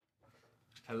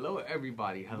Hello,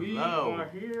 everybody. Hello. We are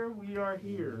here. We are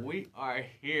here. We are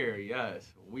here. Yes,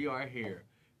 we are here.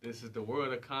 This is the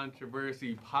World of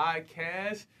Controversy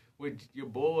podcast with your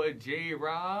boy J.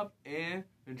 Rob and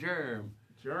Germ.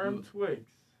 Germ Twix.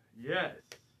 Yes.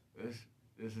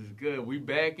 This is good. We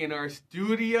back in our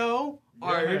studio,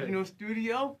 our original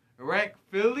studio, Rack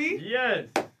Philly. Yes.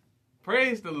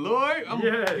 Praise the Lord. I'm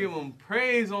gonna give him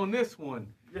praise on this one.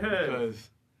 Yes. Because,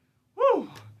 woo,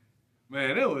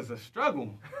 man, it was a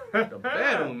struggle. The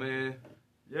battle, man.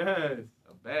 Yes.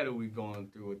 A battle we going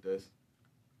through with this.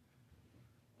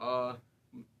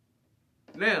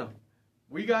 Now,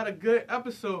 we got a good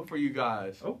episode for you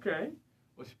guys. Okay.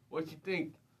 What you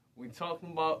think? We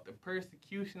talking about the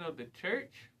persecution of the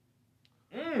church?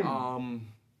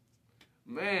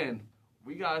 Man,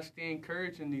 we gotta stay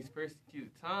encouraged in these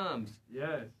persecuted times.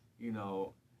 Yes. You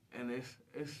know, and it's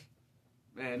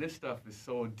man, this stuff is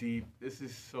so deep. This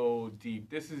is so deep.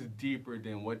 This is deeper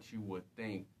than what you would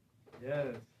think.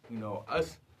 Yes. You know,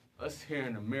 us here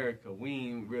in America, we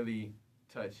ain't really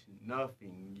touched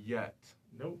nothing yet.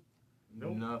 Nope.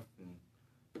 Nothing.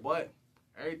 But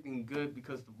everything good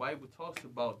because the Bible talks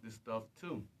about this stuff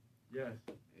too. Yes.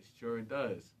 It sure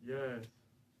does. Yes.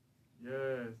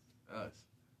 Us.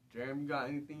 Jeremy, you got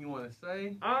anything you want to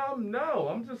say? No.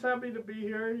 I'm just happy to be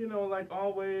here. You know, like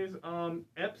always.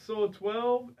 Episode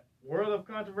 12, World of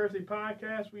Controversy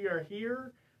podcast. We are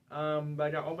here.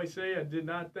 Like I always say, I did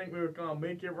not think we were gonna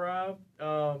make it, Rob.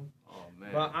 Oh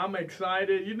man. But I'm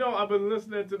excited. You know, I've been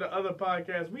listening to the other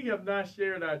podcasts. We have not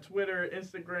shared our Twitter,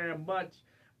 Instagram much.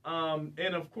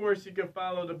 And of course, you can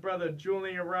follow the brother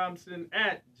Julian Robinson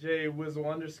at jwizzle_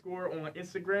 on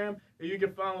Instagram. And you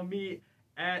can follow me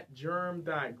at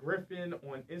germ.griffin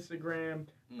on Instagram.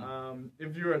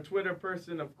 If you're a Twitter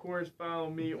person, of course, follow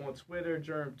me on Twitter,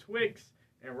 Germ Twix.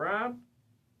 And Rob,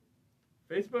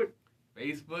 Facebook,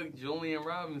 Julian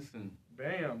Robinson.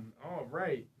 Bam. All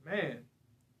right, man.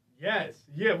 Yes.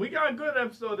 Yeah, we got a good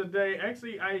episode today.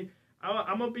 Actually, I'm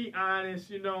going to be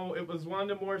honest. You know, it was one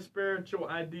of the more spiritual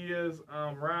ideas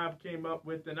Rob came up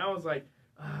with. And I was like,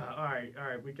 all right,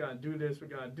 we got to do this.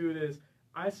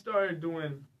 I started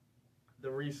doing the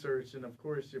research, and of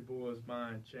course, your boy's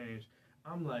mind changed.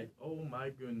 I'm like, oh my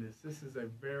goodness, this is a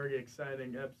very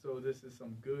exciting episode. This is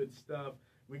some good stuff.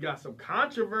 We got some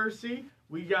controversy.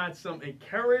 We got some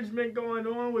encouragement going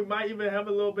on. We might even have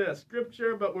a little bit of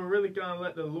scripture, but we're really going to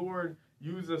let the Lord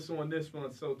use us on this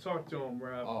one. So talk to him,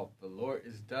 Rob. Oh, the Lord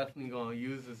is definitely going to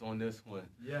use us on this one.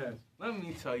 Yes. Let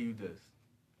me tell you this.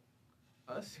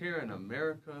 Us here in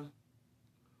America,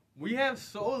 we have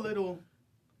so little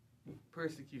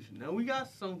persecution. Now, we got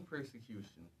some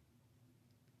persecution.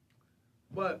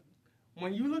 But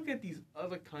when you look at these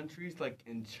other countries, like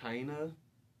in China,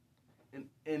 in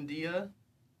India,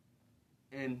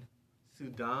 and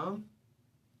Sudan,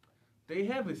 they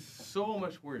have it so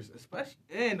much worse, especially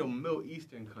in the Middle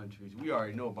Eastern countries. We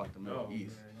already know about the Middle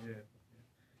East. Man, yeah.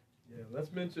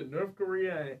 Let's mention North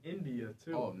Korea and India,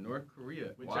 too. Oh, North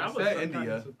Korea. Which I said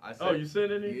India. You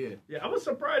said India? Yeah. Yeah, I was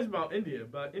surprised about India,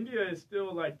 but India is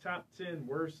still like top 10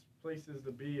 worst places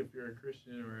to be if you're a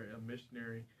Christian or a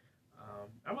missionary.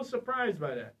 I was surprised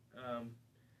by that.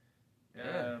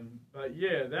 But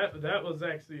yeah, that was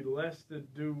actually less to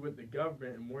do with the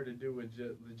government and more to do with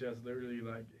just literally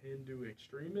like Hindu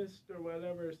extremists or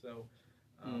whatever. So,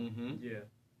 yeah,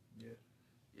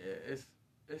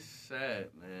 it's sad,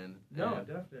 man. No,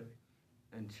 definitely.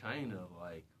 In China,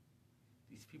 like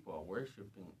these people are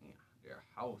worshiping in their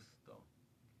house, though.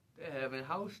 They're having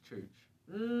house church.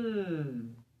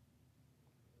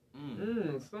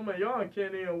 Some of y'all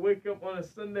can't even wake up on a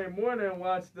Sunday morning and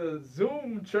watch the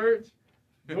Zoom church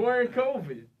during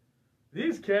COVID.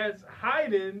 These cats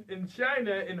hiding in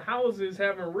China in houses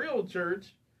having real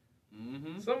church.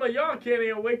 Some of y'all can't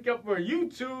even wake up for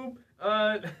YouTube.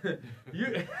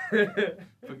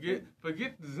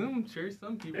 Forget the Zoom church.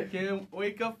 Some people can't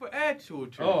wake up for actual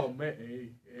church. Oh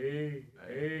man, hey.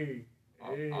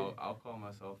 I'll call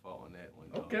myself out on that one.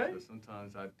 Though. Okay. So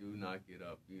sometimes I do not get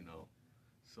up, you know.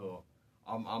 So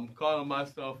I'm calling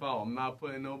myself out. I'm not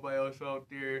putting nobody else out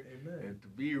there. Amen. And to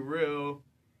be real,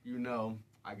 you know,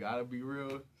 I gotta be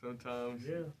real sometimes.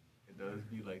 Yeah. It does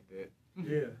be like that.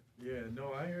 Yeah.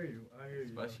 No, I hear you.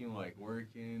 Especially like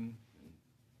working and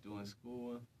doing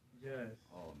school. Yes.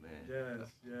 Oh man.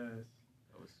 Yes. That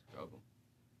was a struggle.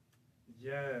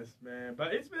 Yes, man.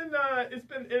 But it's been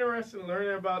interesting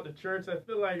learning about the church. I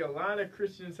feel like a lot of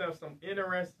Christians have some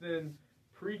interesting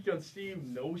preconceived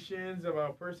notions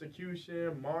about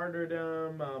persecution,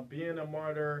 martyrdom, being a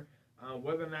martyr.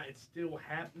 Whether or not it's still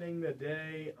happening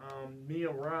today, me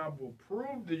and Rob will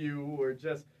prove to you, or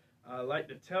just I'd like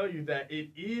to tell you that it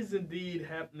is indeed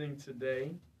happening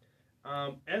today.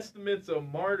 Estimates of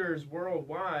martyrs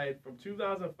worldwide from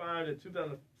 2005 to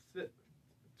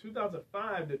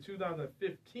 2005 to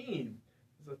 2015,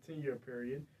 it's a 10-year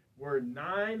period, were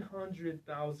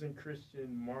 900,000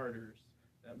 Christian martyrs.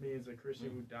 That means a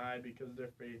Christian who died because of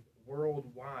their faith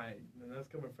worldwide. And that's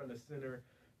coming from the Center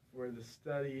for the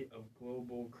Study of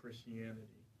Global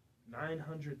Christianity.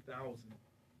 900,000.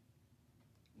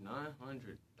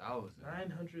 900,000.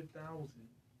 900,000.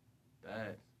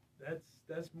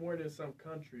 That's more than some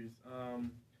countries.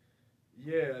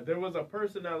 Yeah, there was a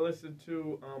person I listened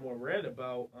to or read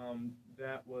about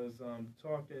that was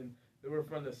talking. They were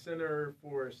from the Center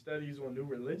for Studies on New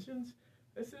Religions.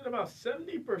 They said about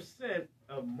 70%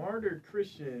 of martyred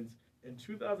Christians in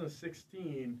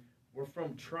 2016 were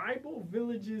from tribal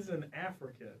villages in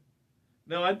Africa.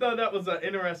 Now, I thought that was an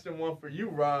interesting one for you,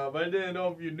 Rob. I didn't know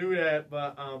if you knew that,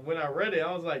 but when I read it,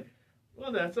 I was like,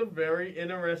 well, that's a very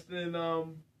interesting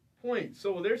point.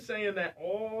 So they're saying that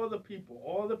all the people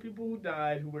who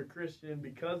died who were Christian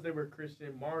because they were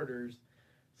Christian martyrs,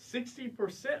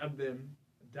 60% of them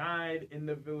died in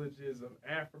the villages of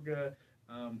Africa.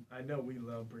 I know we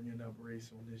love bringing up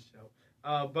race on this show.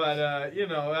 But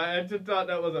I just thought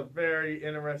that was a very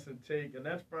interesting take, and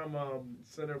that's from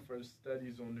Center for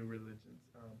Studies on New Religions.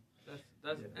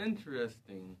 That's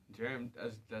interesting, Jeremy.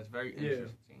 That's very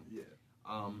interesting. Yeah.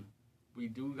 We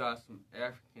do got some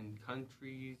African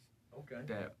countries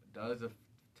that does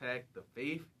attack the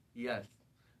faith. Yes,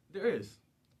 there is,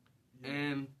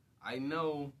 and I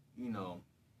know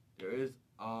there is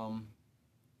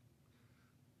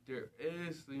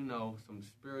some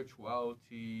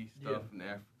spirituality stuff in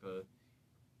Africa,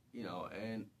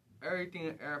 and everything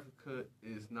in Africa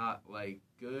is not like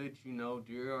good,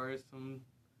 there are some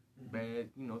bad,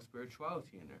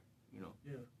 spirituality in there,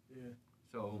 Yeah.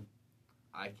 So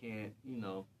I can't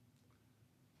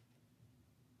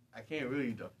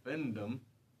really defend them,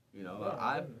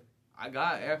 I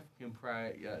got African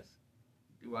pride, yes.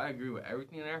 Do I agree with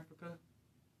everything in Africa?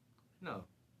 No.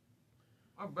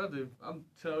 My brother, I'm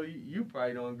telling you, you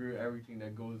probably don't agree with everything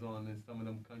that goes on in some of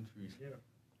them countries. Yeah.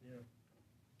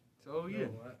 So, yeah.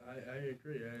 No, I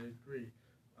agree.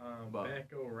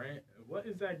 What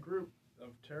is that group of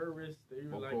terrorists that you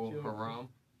like to... Boko Haram.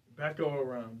 Boko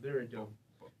Haram, there we go.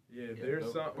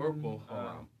 There's something...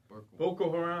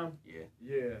 Boko Haram?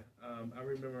 Yeah. I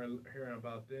remember hearing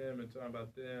about them and talking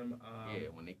about them.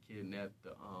 When they kidnapped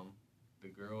the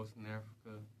girls in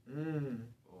Africa.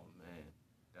 Oh, man.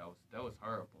 That was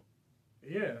horrible.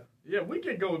 Yeah, we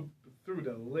could go through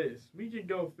the list.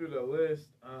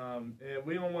 And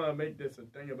we don't want to make this a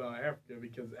thing about Africa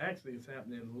because actually it's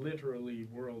happening literally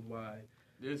worldwide.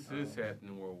 This is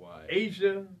happening worldwide.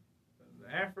 Asia,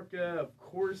 Africa, of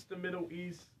course, the Middle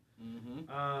East.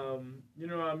 Mm-hmm. You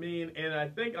know what I mean? And I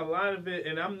think a lot of it,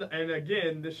 and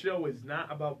again, this show is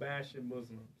not about bashing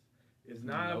Muslims. It's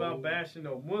not about bashing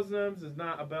no Muslims. It's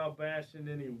not about bashing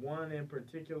any one in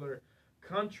particular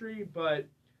country, but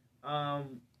I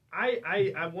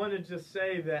want to just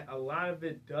say that a lot of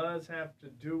it does have to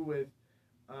do with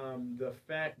the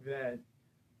fact that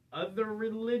other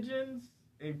religions,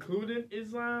 including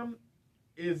Islam,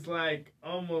 is like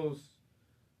almost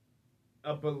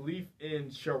a belief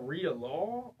in Sharia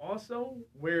law also,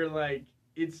 where like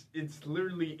it's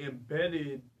literally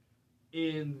embedded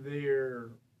in their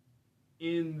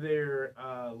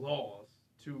laws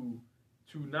to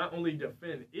not only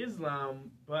defend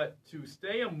Islam, but to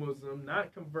stay a Muslim,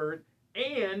 not convert,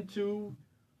 and to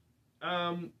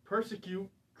persecute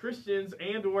Christians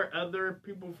and or other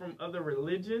people from other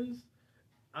religions.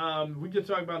 We could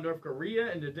talk about North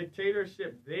Korea and the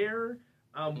dictatorship there.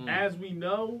 As we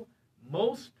know,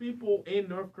 most people in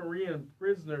North Korean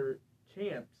prisoner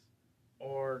camps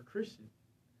are Christian.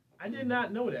 I did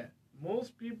not know that.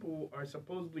 Most people are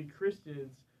supposedly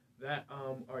Christians that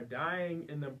are dying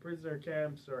in the prisoner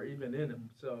camps or even in them.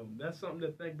 So that's something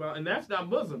to think about. And that's not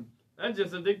Muslim. That's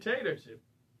just a dictatorship.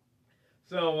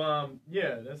 So,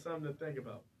 that's something to think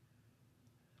about.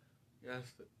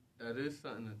 Yes, that is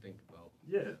something to think about.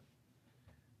 Yeah.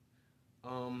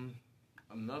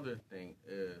 Another thing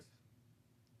is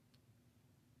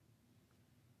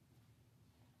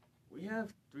we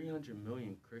have 300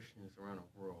 million Christians around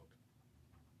the world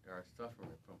that are suffering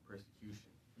from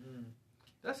persecution.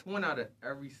 That's 1 out of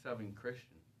every 7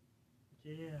 Christian.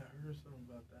 Yeah, I heard something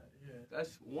about that. Yeah.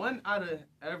 That's 1 out of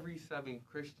every 7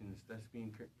 Christians that's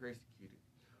being persecuted.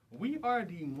 We are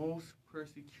the most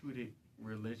persecuted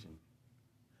religion.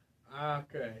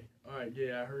 Okay. All right.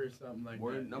 Yeah, I heard something like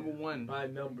We're that. number 1. By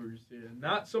numbers, yeah.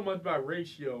 Not so much by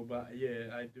ratio, but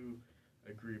yeah, I do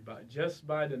agree. Just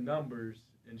by the numbers,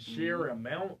 in sheer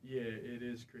amount, yeah, it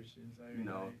is Christians. You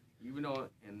know, even though,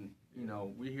 and you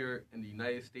know, we here in the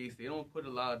United States, they don't put a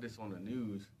lot of this on the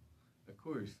news, of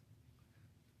course.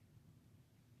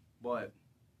 But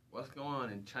what's going on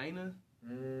in China?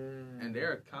 And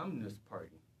they're a communist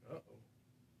party.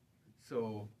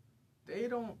 So they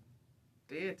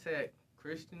attack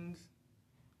Christians.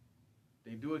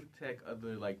 They do attack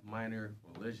other like minor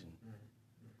religion,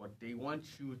 but they want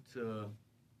you to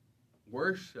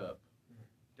worship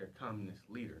their communist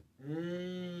leader. What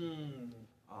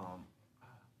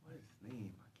is his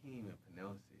name? I can't even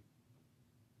pronounce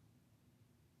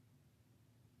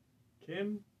it.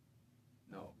 Kim?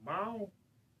 No. Mao?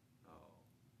 No.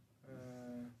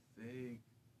 Zig.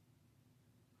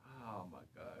 Oh my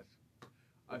gosh.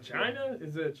 China?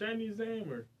 Is it a Chinese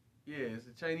name or? Yeah, it's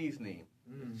a Chinese name.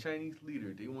 It's a Chinese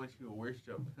leader. They want you to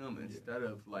worship him instead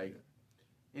of like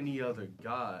any other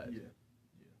god.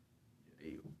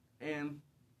 And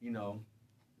you know,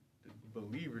 the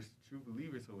believers, true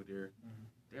believers over there,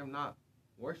 they're not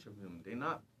worshiping him. They're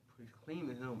not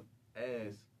proclaiming him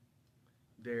as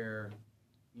their,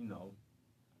 you know,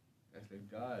 as their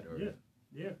god or you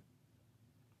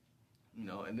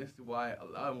know, and this is why a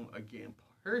lot of them are getting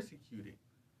persecuted.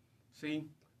 See,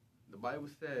 the Bible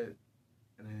said,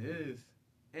 and it is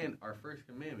in our first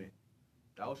commandment,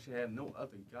 thou shalt have no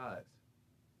other gods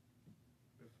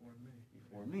before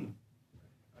me.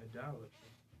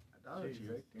 Idolatry Jesus.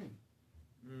 right there.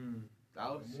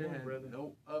 Thou shalt have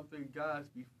no other gods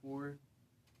before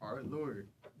our Lord.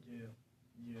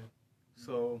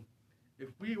 So, if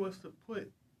we was to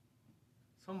put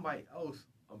somebody else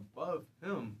above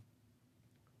him,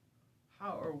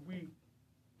 how are we,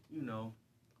 you know,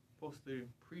 supposed to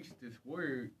preach this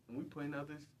word and we putting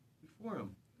others before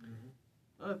him?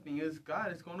 Another thing is,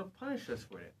 God is going to punish us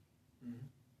for that.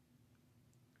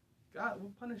 God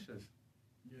will punish us.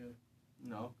 You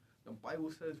know, the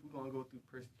Bible says we're going to go through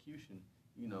persecution.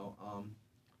 You know,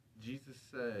 Jesus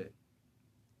said,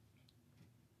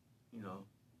 you know,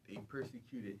 they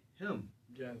persecuted him.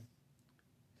 He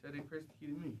said they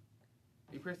persecuted me.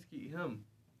 They persecuted him.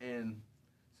 And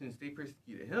since they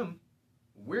persecuted him,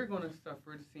 we're going to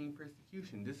suffer the same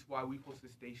persecution. This is why we're supposed to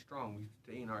stay strong. We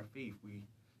stay in our faith. We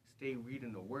stay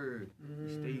reading the word. We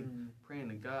stay praying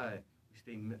to God. We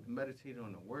stay meditating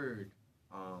on the word.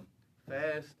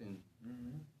 Fasting.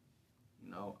 You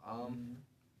know,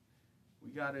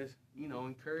 we got to, you know,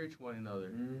 encourage one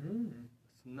another.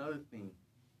 That's another thing.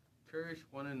 Encourage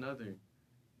one another.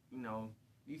 You know,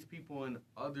 these people in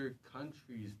other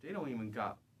countries, they don't even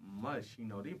got much. You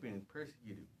know, they've been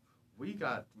persecuted. We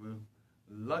got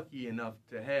lucky enough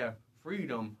to have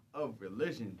freedom of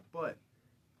religion, but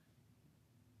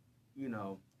you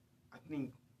know, I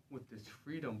think with this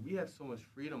freedom, we have so much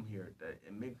freedom here that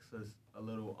it makes us a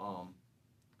little I'm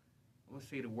gonna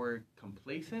say the word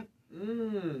complacent.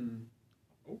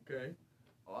 Okay.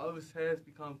 All of us has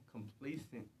become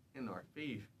complacent in our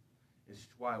faith. It's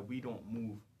why we don't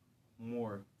move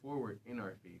more forward in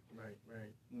our faith. Right.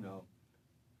 You know,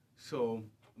 so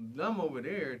them over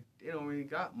there, they don't really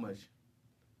got much,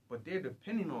 but they're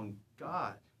depending on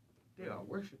God. They are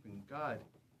worshiping God,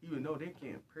 even though they're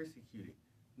getting persecuted,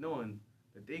 knowing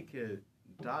that they could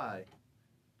die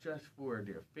just for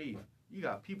their faith. You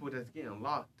got people that's getting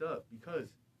locked up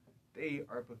because they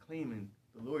are proclaiming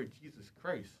the Lord Jesus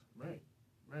Christ. Right.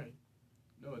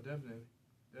 No, definitely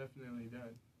that.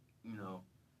 You know,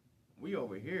 we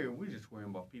over here, we just worrying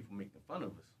about people making fun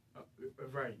of us.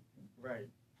 Right.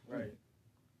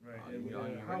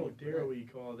 And how dare we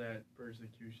call that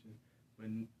persecution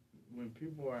when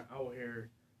people are out here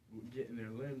getting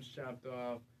their limbs chopped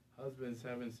off, husbands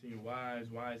haven't seen wives,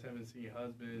 wives haven't seen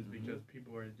husbands because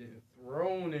people are getting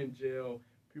thrown in jail,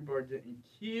 people are getting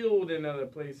killed in other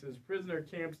places. Prisoner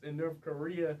camps in North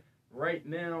Korea right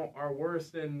now are worse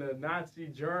than the Nazi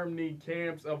Germany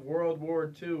camps of World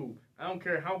War II. I don't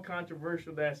care how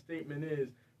controversial that statement is,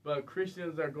 but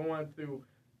Christians are going through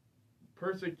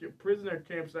prisoner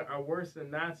camps that are worse than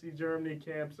Nazi Germany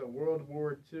camps of World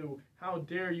War II. How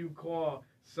dare you call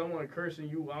someone cursing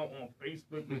you out on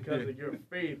Facebook because of your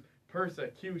faith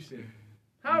persecution?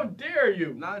 How dare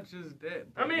you? Not just that.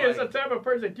 I mean, it's a type of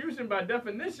persecution by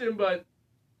definition, but...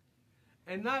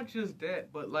 And not just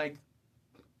that, but like,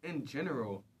 in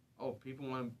general, people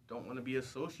don't want to be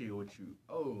associated with you.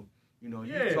 You know,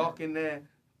 you talking that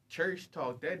church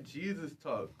talk, that Jesus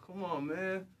talk. Come on,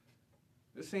 man.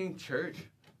 This ain't church.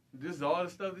 This is all the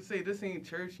stuff they say. This ain't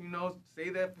church, you know. Say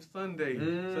that for Sunday.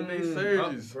 Sunday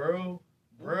service.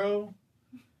 Bro.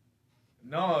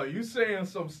 No, you saying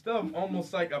some stuff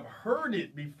almost like I've heard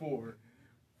it before.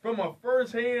 from a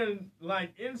first-hand,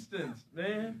 like, instance,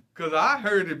 man. Because I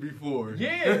heard it before.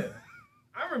 Yeah.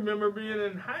 I remember being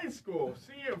in high school,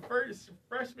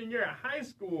 freshman year of high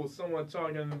school, someone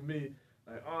talking to me,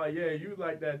 like, oh, yeah, you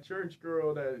like that church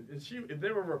girl that, if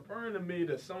they were referring to me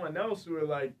to someone else who were,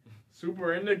 like,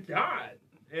 super into God.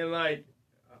 And, like,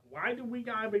 why do we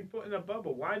gotta be put in a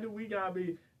bubble? Why do we gotta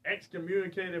be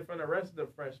excommunicated from the rest of the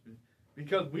freshmen?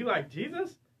 Because we like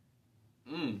Jesus?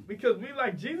 Because we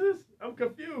like Jesus? I'm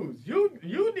confused.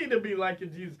 You need to be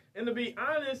liking Jesus. And to be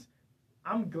honest,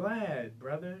 I'm glad,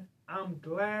 brother. I'm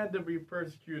glad to be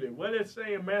persecuted. What does it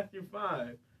say in Matthew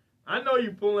 5? I know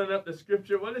you pulling up the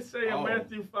scripture. What does it say in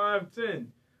Matthew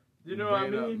 5:10? You know what I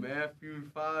mean? Matthew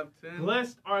 5:10.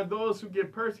 Blessed are those who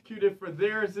get persecuted, for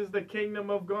theirs is the kingdom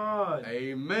of God.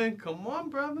 Amen. Come on,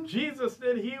 brother. Jesus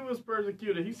said he was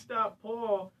persecuted. He stopped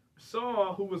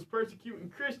Saul, who was persecuting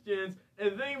Christians,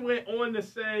 and then went on to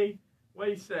say, what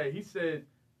did he say? He said,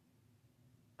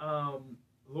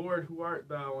 Lord, who art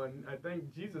thou? And I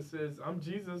think Jesus says, I'm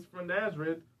Jesus from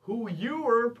Nazareth, who you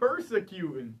were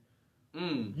persecuting.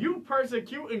 You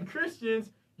persecuting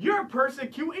Christians, you're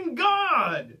persecuting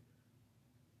God.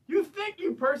 You think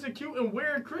you persecuting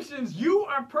weird Christians, you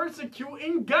are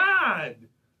persecuting God.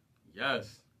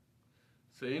 Yes.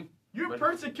 See? You're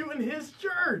persecuting his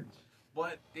church.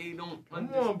 But they don't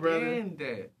understand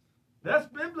that. That's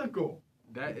biblical.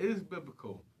 That is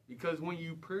biblical. Because when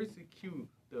you persecute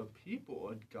the people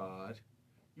of God,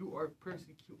 you are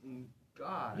persecuting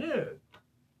God. Yeah.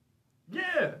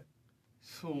 Yeah.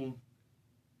 So,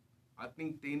 I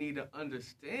think they need to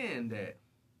understand that.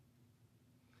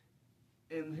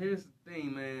 And here's the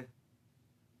thing, man.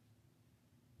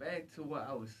 Back to what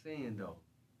I was saying, though.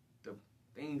 The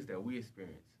things that we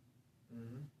experience.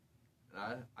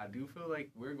 I do feel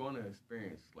like we're going to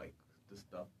experience, like, the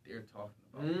stuff they're talking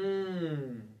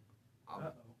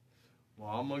about. Well,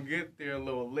 I'm going to get there a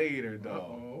little later,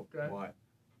 though. Okay. But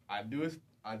I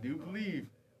do believe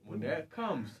when that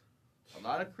comes, a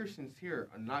lot of Christians here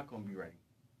are not going to be ready.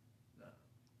 No.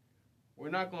 We're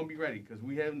not going to be ready because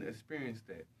we haven't experienced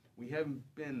that. We haven't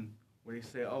been where they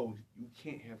say, oh, you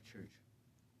can't have church.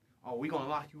 Oh, we're going to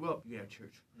lock you up, you have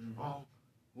church. Oh,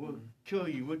 we'll kill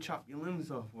you, we'll chop your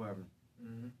limbs off, whatever.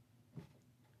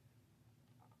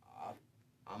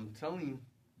 I'm telling you.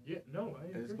 Yeah, no, I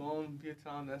agree. It's going to be a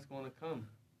time that's going to come.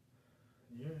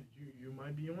 Yeah, you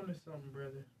might be on to something,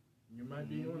 brother. You might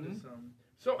be on to something.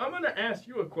 So I'm going to ask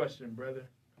you a question, brother.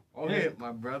 Okay,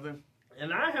 my brother.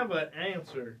 And I have an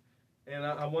answer, and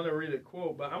I want to read a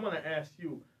quote, but I'm going to ask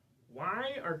you,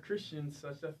 why are Christians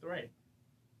such a threat?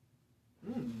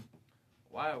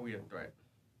 Why are we a threat?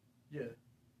 Yeah.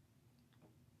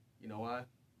 You know why?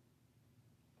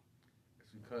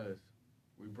 It's because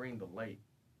we bring the light.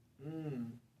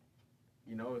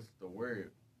 You know, it's the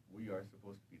word. We are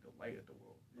supposed to be the light of the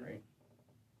world, right?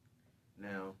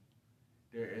 Now,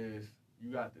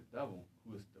 you got the devil,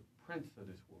 who is the prince of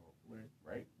this world,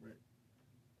 right?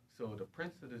 So the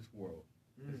prince of this world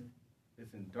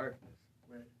is in darkness.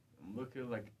 Right. I'm looking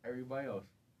like everybody else.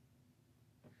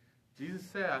 Jesus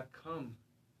said, I come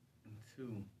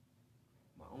into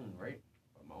my own, right?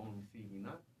 But my own receive me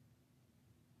not.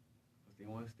 But they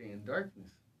want to stay in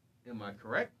darkness. Am I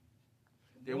correct?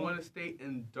 They want to stay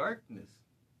in darkness.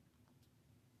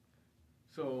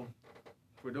 So,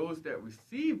 for those that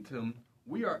received him,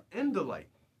 we are in the light.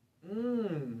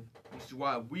 Which is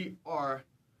why we are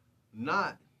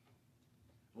not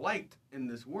liked in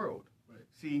this world. Right.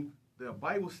 See, the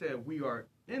Bible said we are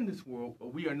in this world,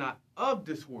 but we are not of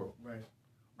this world. Right.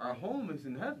 Our home is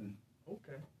in heaven.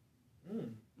 Okay.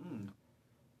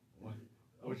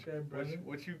 Brother.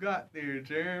 What you got there,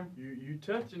 Jerem? You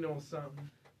touching on something.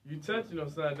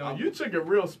 No, you took it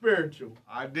real spiritual.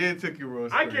 I did take it real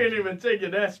spiritual. I can't even take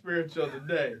it that spiritual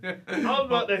today. I was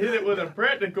about to hit it with a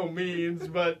practical means,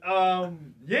 but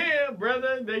yeah,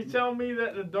 brother, they tell me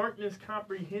that the darkness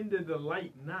comprehended the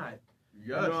light not.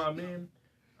 Yes. You know what I mean?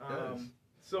 Yes.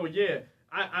 So yeah,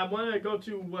 I want to go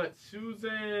to what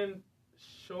Susan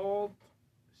Schultz.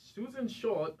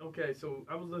 Okay, so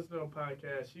I was listening to a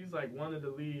podcast. She's like one of the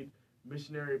lead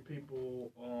missionary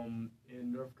people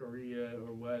in North Korea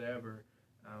or whatever.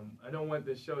 I don't want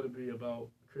this show to be about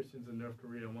Christians in North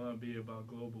Korea. I want to be about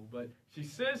global. But she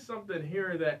says something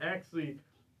here that actually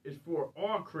is for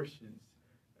all Christians.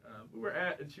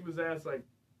 She was asked like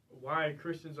why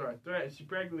Christians are a threat. And she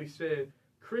practically said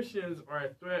Christians are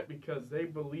a threat because they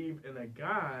believe in a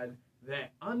God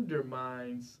that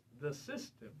undermines the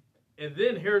system. And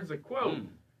then here's a quote.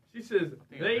 She says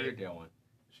I heard that one.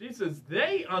 She says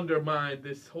they undermine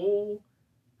this whole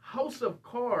house of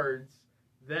cards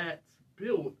that's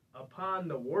built upon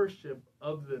the worship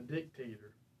of the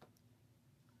dictator.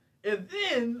 And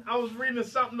then I was reading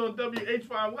something on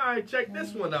WHYY. Check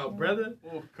this one out, brother.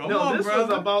 Oh, come on, this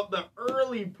brother. was about the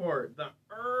early part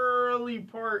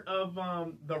of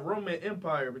the Roman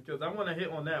Empire, because I want to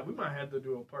hit on that. We might have to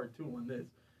do a part 2 on this.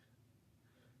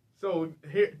 So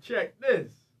here, check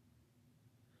this.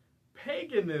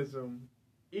 Paganism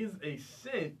is a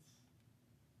sense.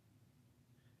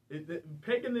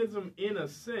 Paganism, in a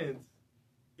sense,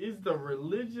 is the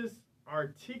religious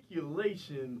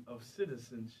articulation of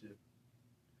citizenship.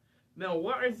 Now,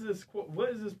 what is this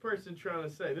person trying to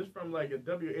say? This is from like a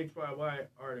WHYY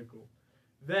article.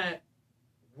 That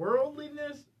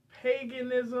worldliness,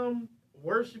 paganism,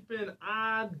 worshiping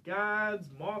odd gods,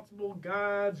 multiple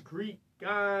gods, Greek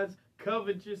gods,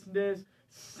 covetousness,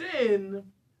 sin,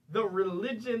 the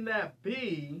religion that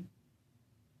be,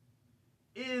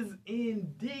 is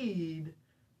indeed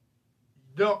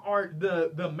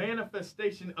the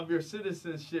manifestation of your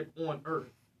citizenship on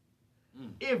earth.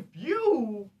 If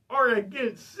you are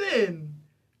against sin,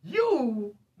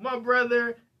 you, my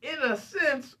brother, in a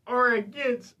sense, are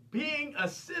against being a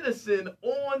citizen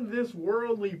on this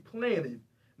worldly planet,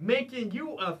 making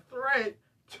you a threat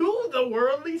to the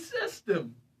worldly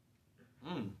system.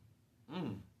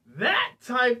 That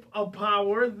type of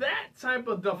power, that type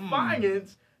of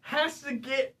defiance has to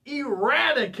get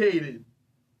eradicated.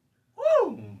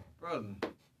 Woo!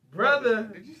 Brother,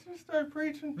 did you just start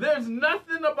preaching? There's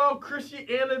nothing about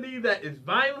Christianity that is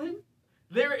violent.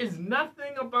 There is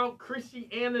nothing about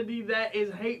Christianity that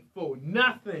is hateful.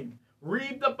 Nothing.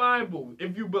 Read the Bible.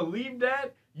 If you believe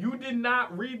that, you did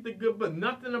not read the good book.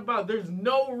 Nothing about. There's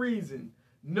no reason.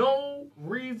 No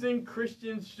reason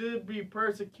Christians should be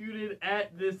persecuted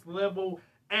at this level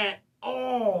at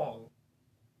all.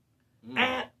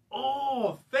 At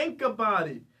all. Think about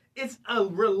it. It's a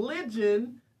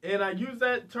religion, and I use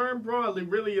that term broadly.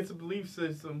 Really, it's a belief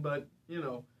system, but, you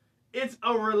know, it's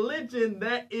a religion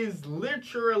that is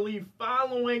literally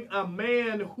following a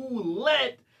man who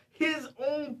let his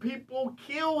own people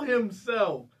kill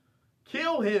himself.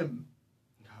 Kill him.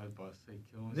 I was about to say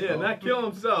kill himself. Yeah, not kill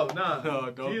himself. Nah.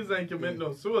 No, don't. Jesus ain't commit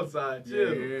no suicide. Yeah,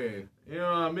 Chill. yeah. You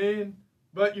know what I mean?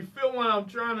 But you feel what I'm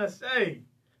trying to say.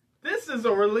 This is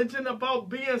a religion about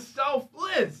being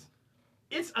selfless.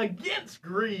 It's against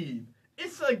greed.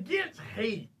 It's against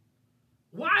hate.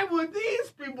 Why would these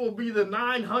people be the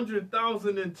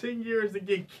 900,000 in 10 years to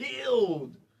get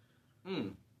killed?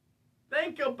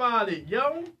 Think about it,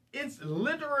 yo. It's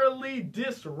literally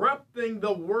disrupting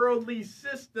the worldly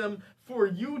system for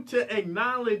you to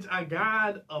acknowledge a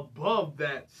God above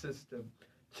that system.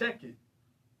 Check it.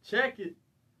 Check it.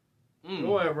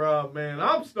 Go ahead, Rob, man.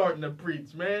 I'm starting to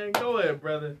preach, man. Go ahead,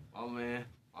 brother. Oh, man.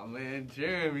 My man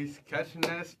Jeremy's catching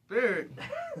that spirit.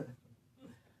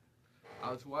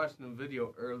 I was watching a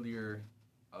video earlier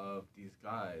of these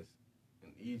guys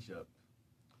in Egypt.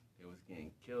 They was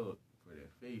getting killed for their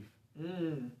faith.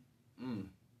 And,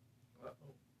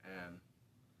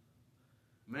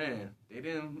 man, they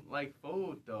didn't, like,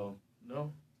 fold, though.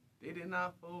 No. They did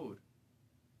not fold.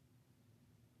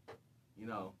 You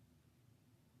know,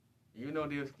 even though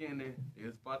they was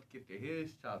about to get their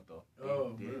heads chopped off.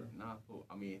 They did not fold.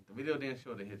 I mean, the video didn't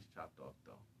show the heads chopped off,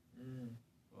 though.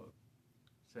 Well,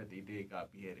 said they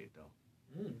got beheaded, though.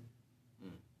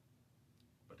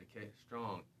 But they kept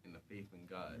strong in the faith in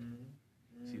God.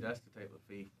 See, that's the type of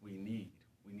faith we need.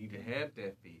 We need to have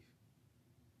that faith.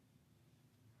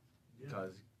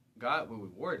 Because God will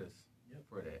reward us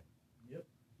for that.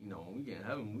 You know, when we get in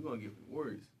heaven, we're going to get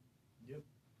rewards.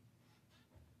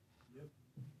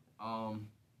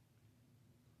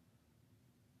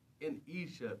 In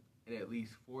Egypt, in at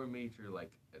least 4 major,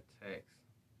 like, attacks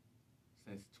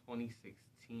since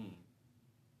 2016,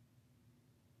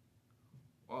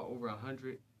 while over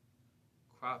 100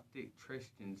 Coptic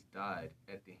Christians died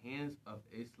at the hands of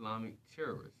Islamic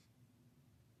terrorists.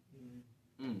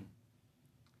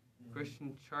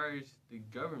 Christians charge the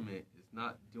government is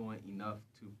not doing enough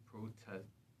to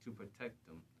protect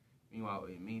them. Meanwhile,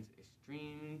 it remains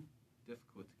extremely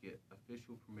difficult to get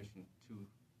official permission to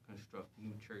construct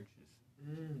new churches.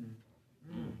 In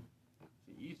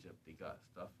Egypt, they got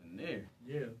stuff in there.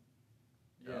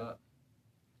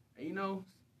 And you know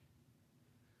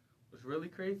what's really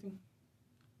crazy?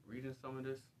 Reading some of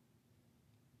this.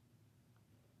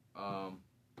 Alright,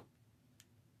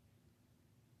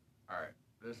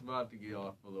 that's about to get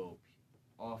off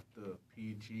the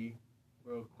PG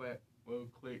real quick.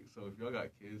 So if y'all got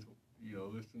kids, you know,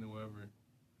 listening, whatever,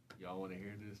 y'all want to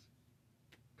hear this,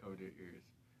 cover their ears.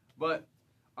 But,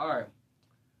 alright,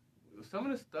 some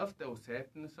of the stuff that was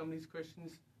happening to some of these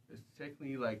Christians is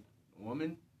technically like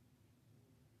women.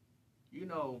 You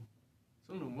know,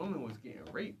 some of the women was getting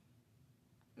raped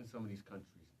in some of these countries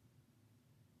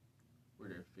where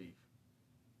their faith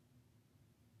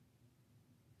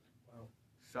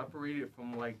separated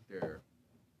from like their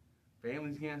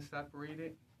families getting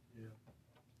separated. Yeah.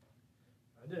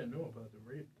 I didn't know about the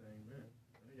rape thing, man.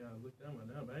 I gotta look that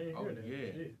one up. I ain't heard that.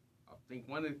 Yeah. Shit. I think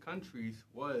one of the countries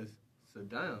was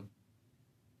Sudan.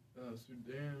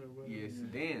 Sudan or whatever. Yeah,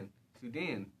 Sudan.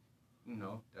 Sudan. You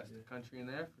know, that's Yeah. the country in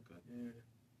Africa. Yeah.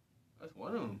 That's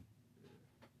one of them.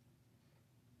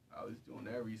 I was doing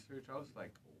that research. I was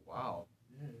like, wow.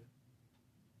 Yeah.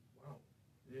 Wow.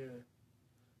 Yeah.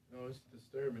 No, it's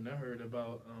disturbing. I heard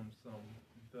about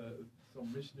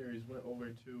some missionaries went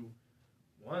over to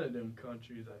one of them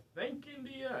countries. I think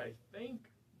India.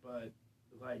 But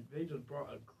like they just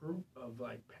brought a group of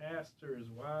like pastors'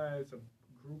 wives, a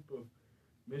group of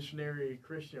missionary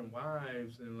Christian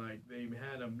wives, and like they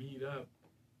had to meet up,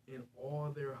 and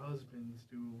all their husbands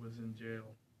was in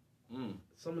jail. Mm.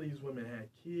 Some of these women had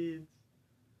kids,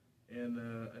 and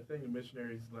I think the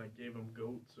missionaries like gave them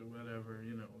goats or whatever.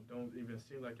 You know, don't even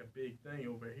seem like a big thing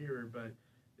over here, but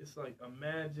it's like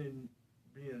imagine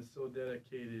being so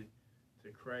dedicated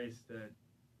to Christ that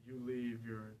you leave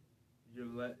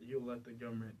you'll let the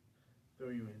government throw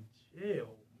you in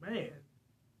jail, man.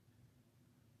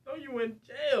 Throw you in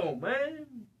jail,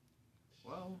 man.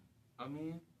 Well, I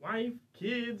mean, wife,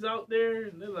 kids out there,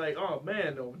 and they're like, oh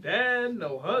man, no dad,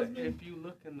 no husband. If you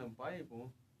look in the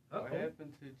Bible, what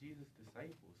happened to Jesus'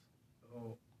 disciples?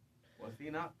 Oh, was they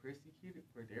not persecuted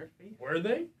for their faith? Were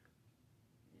they?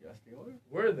 Yes, they were.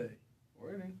 Were they?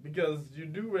 Were they? Because you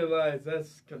do realize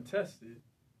that's contested.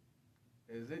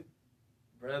 Is it?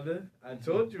 Brother, I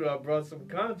told you I brought some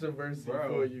controversy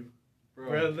for you.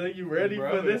 Brother, you ready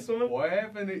for this one? What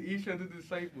happened to each of the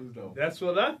disciples, though? That's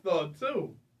what I thought,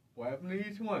 too. What happened to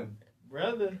each one?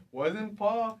 Brother. Wasn't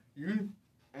Paul,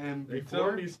 They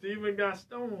told me Stephen got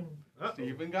stoned.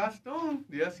 Stephen got stoned.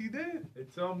 Yes, he did. They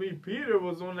told me Peter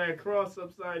was on that cross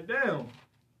upside down.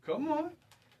 Come on.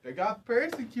 They got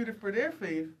persecuted for their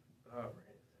faith. All right.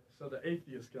 So the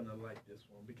atheist gonna like this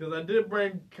one because I did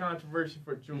bring controversy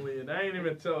for Julian. I ain't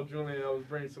even tell Julian I was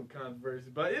bringing some controversy,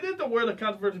 but it is the World of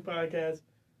Controversy podcast,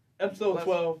 episode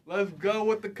 12. Let's go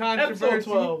with the controversy.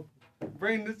 Episode 12.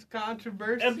 Bring this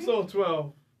controversy. Episode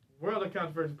 12, World of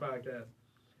Controversy podcast.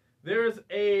 There's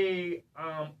a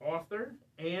author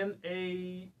and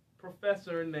a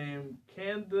professor named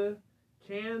Candida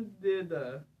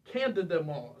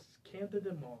Moss.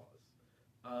 Candida Moss.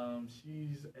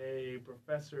 She's a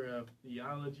professor of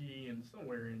theology and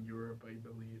somewhere in Europe, I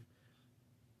believe.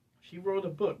 She wrote a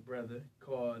book, brother,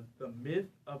 called The Myth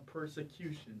of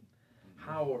Persecution.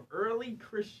 How early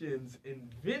Christians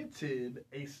invented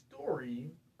a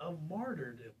story of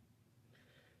martyrdom.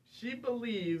 She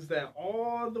believes that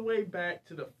all the way back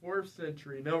to the 4th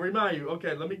century. Now, remind you,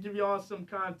 okay, let me give you all some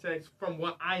context from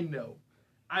what I know.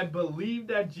 I believe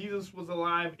that Jesus was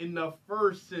alive in the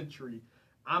 1st century.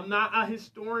 I'm not a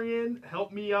historian.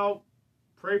 Help me out.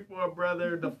 Pray for a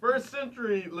brother. The 1st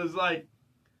century was like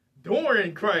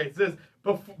during Christ. It's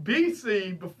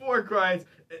BC, before Christ.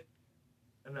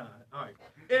 Nah, all right.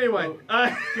 Anyway,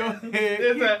 go ahead.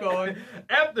 Keep going.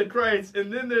 After Christ,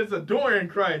 and then there's a during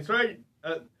Christ, right?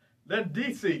 That's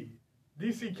DC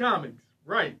Comics,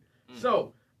 right?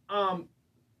 So,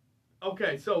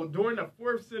 okay, so during the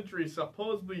 4th century,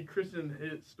 supposedly Christian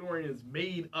historians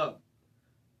made up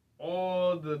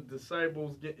all the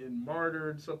disciples getting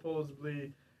martyred,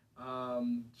 supposedly.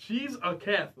 She's a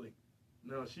Catholic.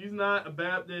 No, she's not a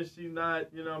Baptist. She's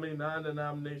not,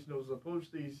 non-denominational.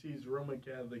 Supposedly, she's Roman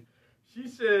Catholic. She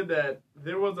said that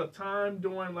there was a time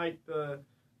during,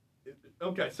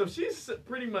 so she's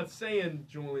pretty much saying,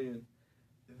 Julian,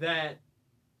 that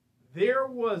there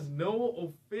was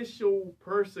no official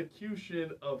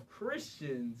persecution of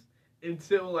Christians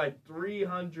until,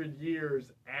 300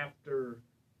 years after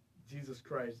Jesus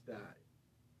Christ died.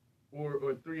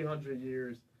 Or 300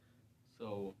 years.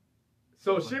 So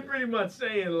she pretty much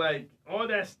saying, all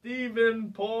that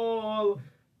Stephen, Paul,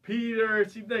 Peter,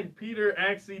 she think Peter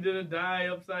actually didn't die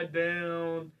upside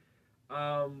down.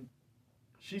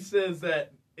 She says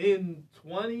that in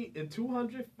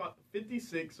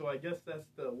 256, so I guess that's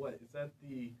that's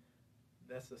the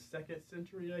 2nd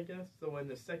century, I guess. So in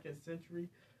the 2nd century,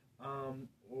 on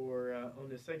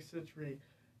the 2nd century,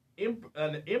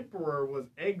 an emperor was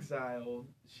exiled.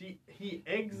 He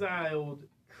exiled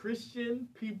Christian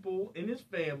people in his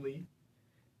family,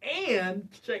 and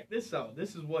check this out.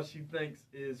 This is what she thinks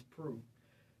is proof.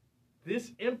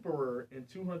 This emperor in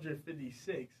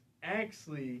 256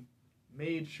 actually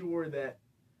made sure that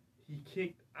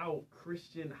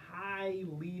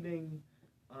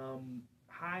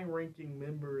high-ranking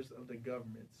members of the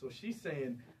government. So she's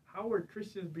saying, how are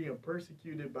Christians being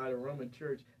persecuted by the Roman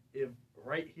Church if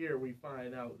right here we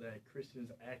find out that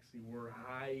Christians actually were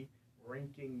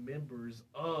high-ranking members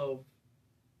of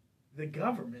the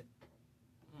government?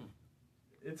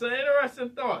 It's an interesting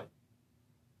thought.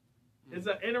 It's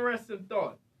an interesting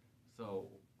thought. So,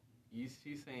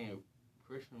 she's saying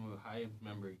Christian with high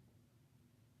member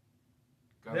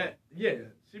government.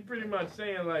 She's pretty much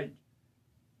saying like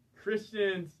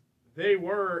Christians, they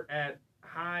were at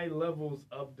high levels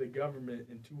of the government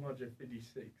in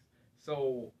 256.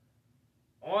 So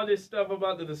all this stuff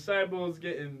about the disciples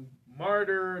getting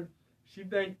martyred, she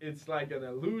thinks it's like an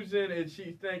illusion, and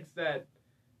she thinks that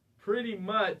pretty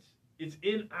much it's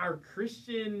in our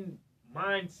Christian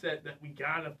mindset that we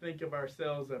gotta think of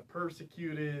ourselves as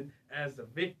persecuted, as the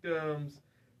victims.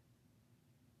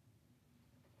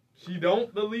 She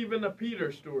don't believe in the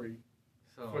Peter story,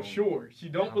 for sure. She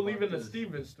don't believe in the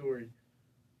Stephen story.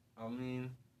 I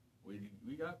mean,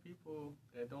 we got people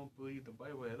that don't believe the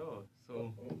Bible at all.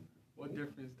 So what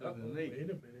difference does it make? Wait a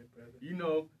minute, brother. You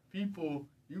know, people,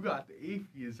 you got the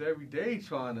atheists every day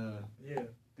trying to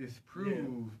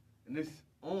disprove and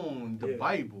disown the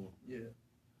Bible. Yeah.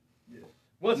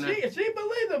 Well, she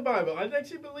believed the Bible. I think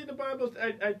she believed the Bible.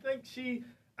 I think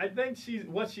she's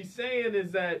what she's saying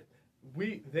is that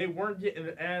they weren't getting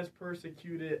as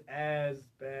persecuted as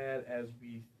bad as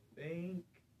we think.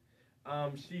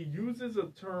 She uses a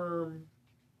term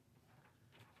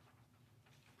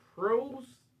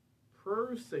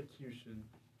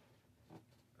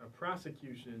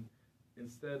prosecution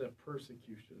instead of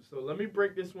persecution. So let me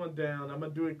break this one down. I'm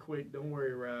gonna do it quick. Don't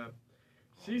worry, Rob.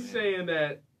 She's saying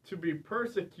that to be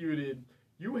persecuted,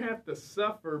 you have to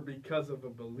suffer because of a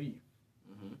belief.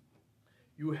 Mm-hmm.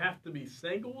 You have to be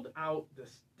singled out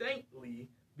distinctly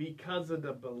because of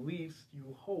the beliefs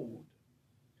you hold.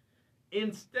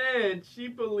 Instead, she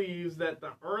believes that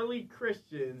the early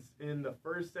Christians in the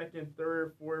 1st, 2nd,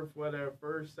 3rd, 4th, whatever,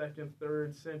 1st, 2nd,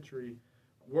 3rd century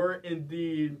were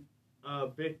indeed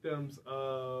victims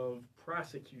of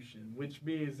prosecution, which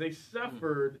means they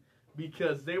suffered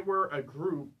because they were a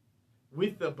group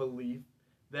with a belief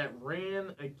that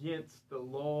ran against the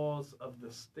laws of the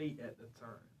state at the time.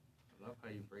 I love how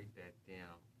you break that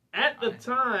down. At the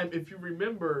time, if you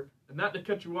remember, not to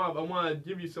cut you off, I want to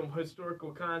give you some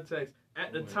historical context.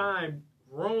 At the time,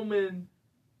 Roman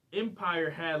Empire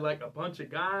had like a bunch of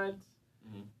gods,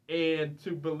 and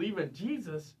to believe in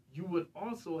Jesus, you would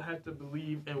also have to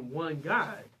believe in one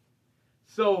God.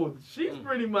 So she's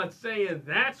pretty much saying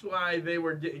that's why they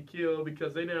were getting killed,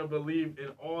 because they didn't believe in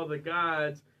all the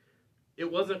gods. It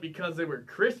wasn't because they were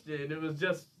Christian. It was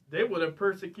just they would have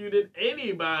persecuted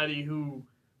anybody who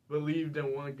believed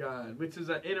in one God, which is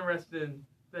an interesting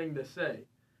thing to say.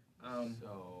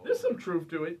 There's some truth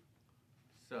to it.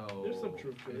 There's some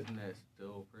truth to it. Isn't that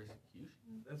still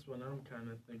persecution? That's what I'm kind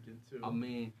of thinking too. I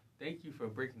mean, thank you for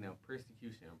breaking down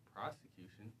persecution and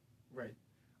prosecution. Right.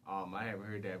 I haven't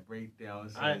heard that breakdown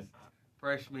since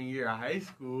freshman year of high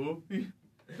school.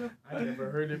 I never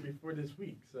heard it before this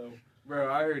week, so.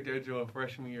 Bro, I heard that during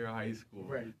freshman year of high school.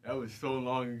 Right. That was so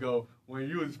long ago. When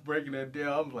you was breaking that down,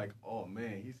 I was like, oh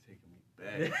man, he's taking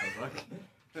me back.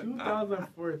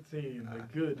 2014,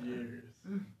 the good years.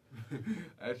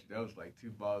 Actually, that was like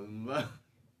 2011.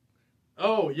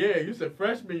 Oh yeah, you said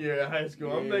freshman year in high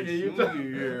school. I'm thinking you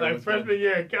talking like freshman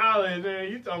year in college, and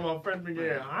you talking about freshman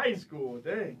year in high school.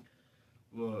 Dang.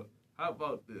 Look, how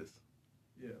about this?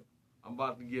 Yeah. I'm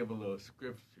about to give a little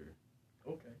scripture.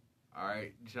 Okay. All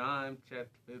right, John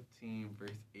chapter 15, verse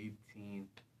 18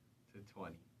 to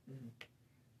 20. Mm-hmm.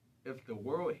 If the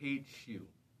world hates you,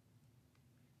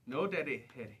 know that it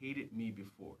had hated me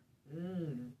before.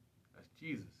 That's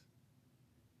Jesus.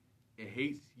 It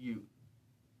hates you.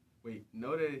 Wait,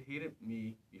 know that it hated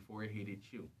me before it hated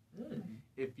you.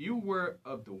 If you were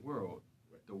of the world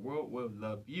would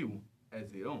love you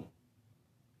as its own.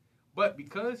 But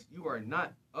because you are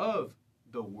not of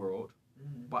the world,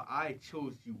 but I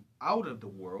chose you out of the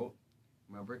world,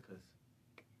 remember, because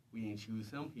we didn't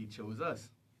choose him, he chose us.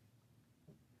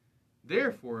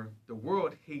 Therefore, the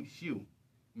world hates you.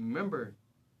 Remember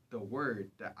the word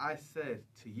that I said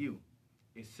to you.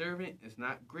 A servant is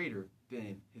not greater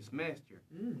than his master.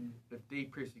 If they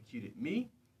persecuted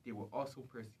me, they will also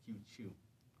persecute you.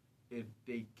 If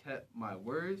they kept my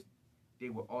words, they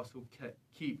will also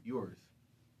keep yours.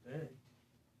 Dang.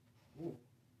 Ooh.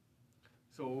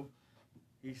 So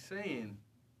he's saying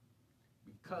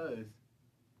because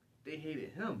they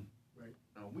hated him, right?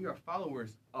 We are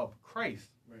followers of Christ,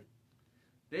 right?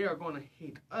 They are going to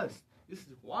hate us. This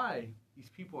is why these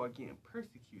people are getting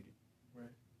persecuted.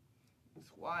 Right.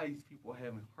 That's why these people are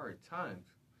having hard times.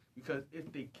 Because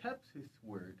if they kept his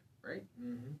word, right,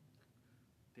 Mm-hmm.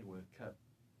 they would have kept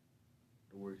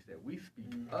the words that we speak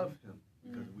Mhm. of him,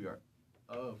 because Mhm. we are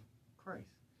of Christ.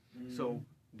 Mm-hmm. So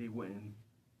they wouldn't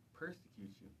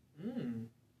persecute you. Mm.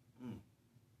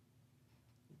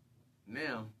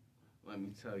 Now, let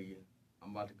me tell you,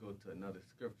 I'm about to go to another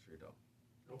scripture though.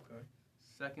 Okay.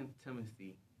 2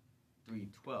 Timothy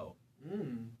 3:12.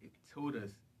 Mm. It told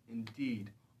us,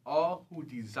 indeed, all who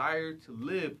desire to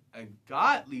live a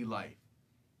godly life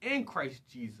in Christ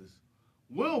Jesus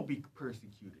will be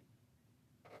persecuted.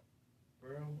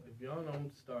 Bro, if y'all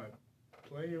don't start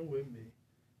playing with me,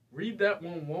 read that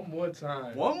one more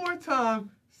time. One more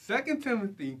time, 2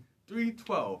 Timothy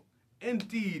 3:12.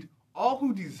 Indeed, all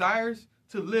who desires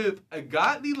to live a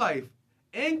godly life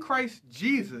in Christ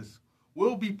Jesus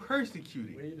will be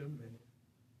persecuted. Wait a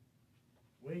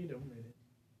minute.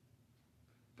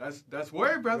 That's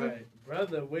word, brother. Right.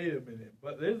 Brother, wait a minute.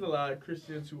 But there's a lot of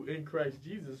Christians who in Christ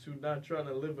Jesus who not trying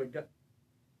to live a God.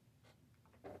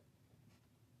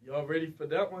 Y'all ready for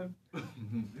that one?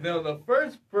 Now the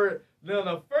first part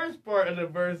of the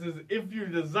verse is, if you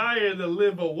desire to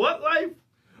live a what life?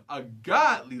 A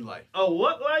godly life. A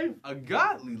what life? A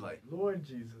godly life. Lord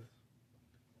Jesus.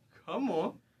 Come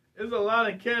on. There's a lot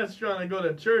of cats trying to go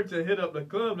to church and hit up the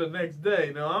club the next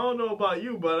day. Now, I don't know about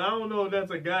you, but I don't know if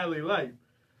that's a godly life.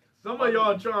 Some of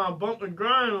y'all trying to bump and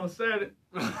grind on Saturday.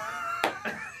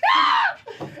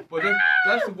 But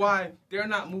that's why they're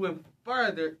not moving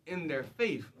further in their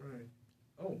faith. Right.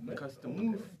 Oh, man. Because to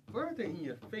move further in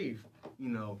your faith,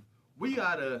 we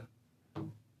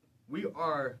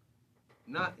are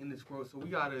not in this world, so we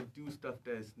gotta do stuff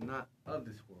that's not of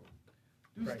this world.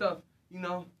 Do Right. stuff,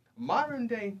 modern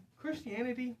day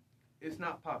Christianity is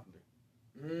not popular.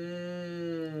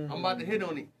 I'm about to hit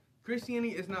on it.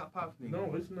 Christianity is not popular.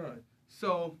 No, it's not.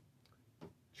 So,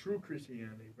 True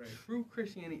Christianity, right. true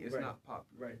Christianity is Right. not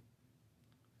popular. Right.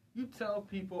 You tell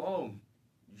people, oh,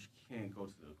 you can't go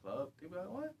to the club. They be like,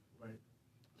 what?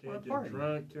 Can't What get party?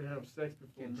 drunk, can't have sex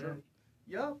before Can't marriage.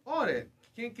 Yup, all that.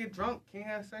 Can't get drunk, can't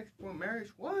have sex before marriage.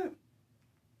 What?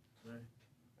 Right.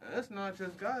 And that's not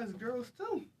just guys, girls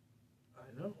too.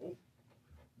 I know.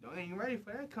 Y'all ain't ready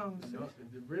for that conversation.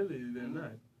 No, really, they're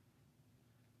not.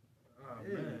 Oh,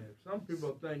 Yeah. man. Some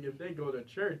people think if they go to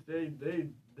church, they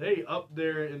up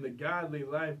there in the godly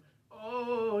life.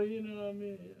 Oh, you know what I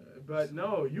mean? But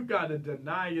no, you got to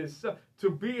deny yourself.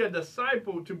 To be a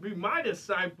disciple, to be my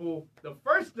disciple, the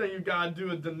first thing you got to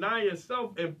do is deny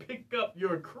yourself and pick up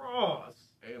your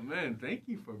cross. Amen. Thank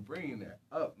you for bringing that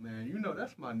up, man.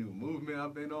 That's my new movement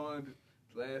I've been on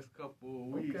the last couple of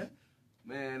weeks. Okay.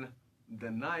 Man,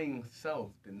 denying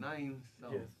self.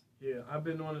 Yes. Yeah, I've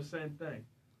been on the same thing.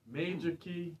 Major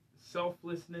key,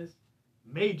 selflessness,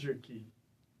 major key.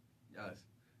 Yes.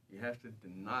 You have to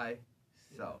deny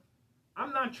self.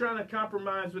 I'm not trying to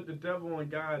compromise with the devil and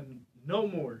God no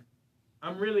more.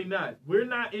 I'm really not. We're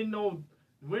not at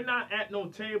no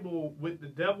table with the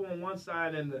devil on one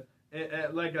side and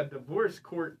at like a divorce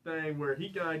court thing where he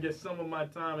gonna get some of my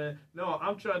time. And no,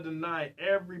 I'm trying to deny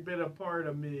every bit of part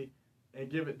of me and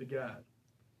give it to God.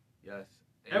 Yes.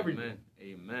 Everything.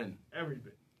 Amen. Every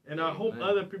bit. And I hope Amen.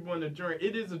 other people on the journey.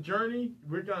 It is a journey.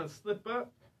 We're gonna slip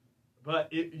up,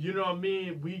 but you know what I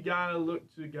mean. We gotta look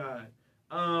to God.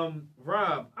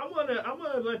 Rob, I'm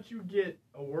gonna let you get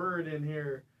a word in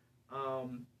here.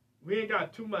 We ain't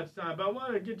got too much time, but I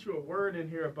want to get you a word in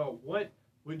here about what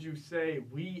would you say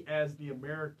we as the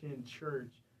American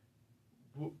church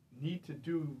need to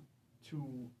do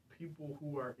to people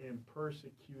who are in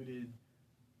persecuted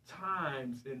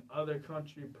times in other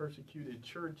country, persecuted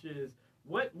churches.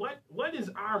 What is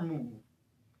our move?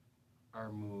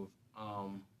 Our move.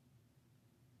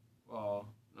 Well,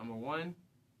 number one,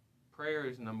 prayer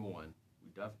is number one. We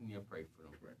definitely need to pray for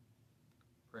them. Right.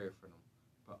 Pray for them.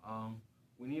 But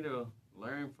we need to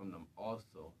learn from them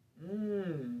also.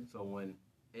 So when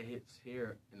it hits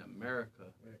here in America,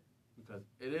 Right. because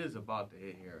it is about to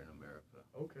hit here in America.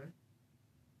 Okay.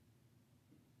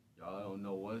 Y'all don't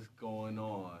know what's going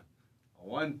on.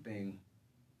 One thing,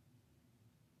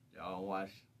 y'all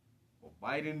watch what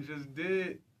Biden just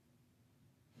did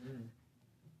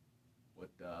with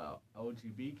the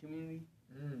LGBT community.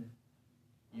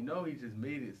 He just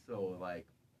made it so, like,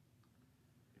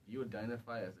 if you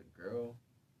identify as a girl,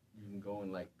 you can go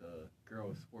in, like, the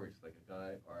girl sports, like a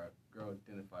guy, or a girl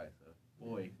identifies as a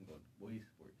boy, you can go to boy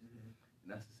sports.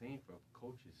 And that's the same for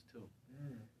coaches, too.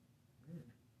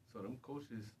 So them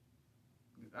coaches,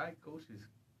 guy coaches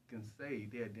can say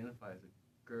they identify as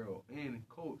a girl and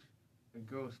coach in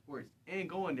girl sports and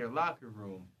go in their locker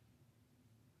room,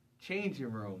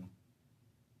 changing room,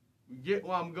 You get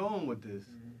where I'm going with this.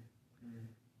 Mm.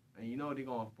 And you know they're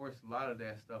going to force a lot of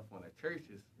that stuff on the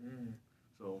churches. Mm.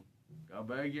 So, y'all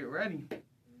better get ready. Mm.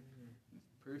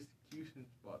 Persecution's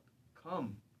about to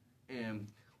come. And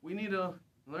we need to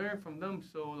learn from them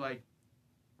so, like,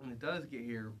 when it does get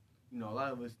here, you know, a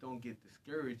lot of us don't get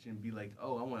discouraged and be like,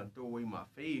 oh, I want to throw away my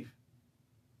faith.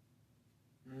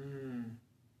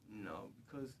 You know,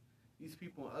 because these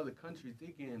people in other countries, they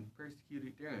getting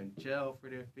persecuted. They're in jail for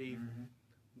their faith. Mm-hmm.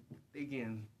 They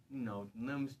getting, you know,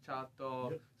 limbs chopped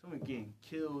off. Yep. Someone getting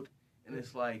killed. And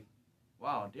it's like,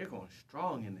 wow, they're going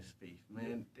strong in this faith, man.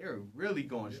 Yep. They're really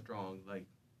going Yep. strong. Like,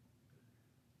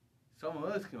 some of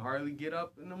us can hardly get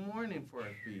up in the morning for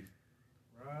our faith.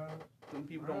 Right. Some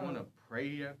people don't want to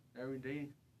pray every day.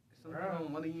 Some people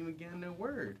don't want to even get in their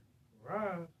word.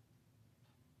 Right.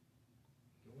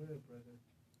 Go ahead, brother.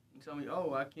 You tell me,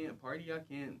 oh, I can't party, I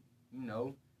can't, you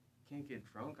know, can't get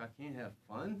drunk, I can't have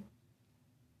fun.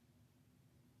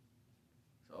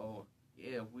 So,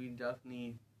 yeah, we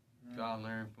definitely gotta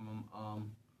learn from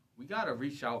them. We gotta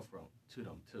reach out to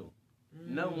them, too.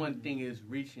 Another one thing is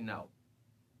reaching out.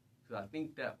 Because I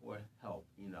think that would help,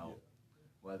 you know,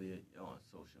 whether you're on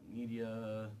social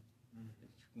media, if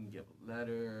you can give a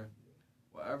letter,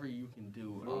 whatever you can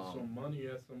do. Throw some money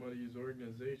at some of these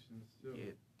organizations, too.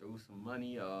 Yeah, throw some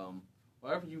money.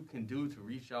 Whatever you can do to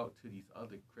reach out to these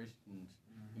other Christians,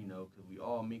 you know, because we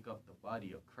all make up the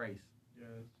body of Christ.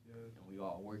 Yes. And we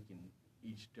all work in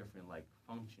each different, like,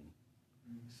 function.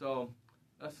 So,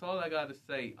 that's all I got to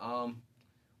say.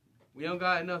 We don't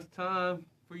got enough time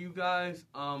for you guys.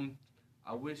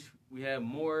 I wish we had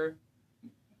more.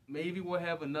 Maybe we'll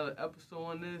have another episode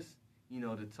on this, you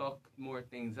know, to talk more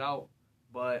things out.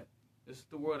 But this is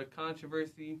the World of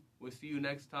Controversy. We'll see you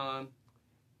next time.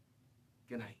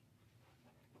 Good night.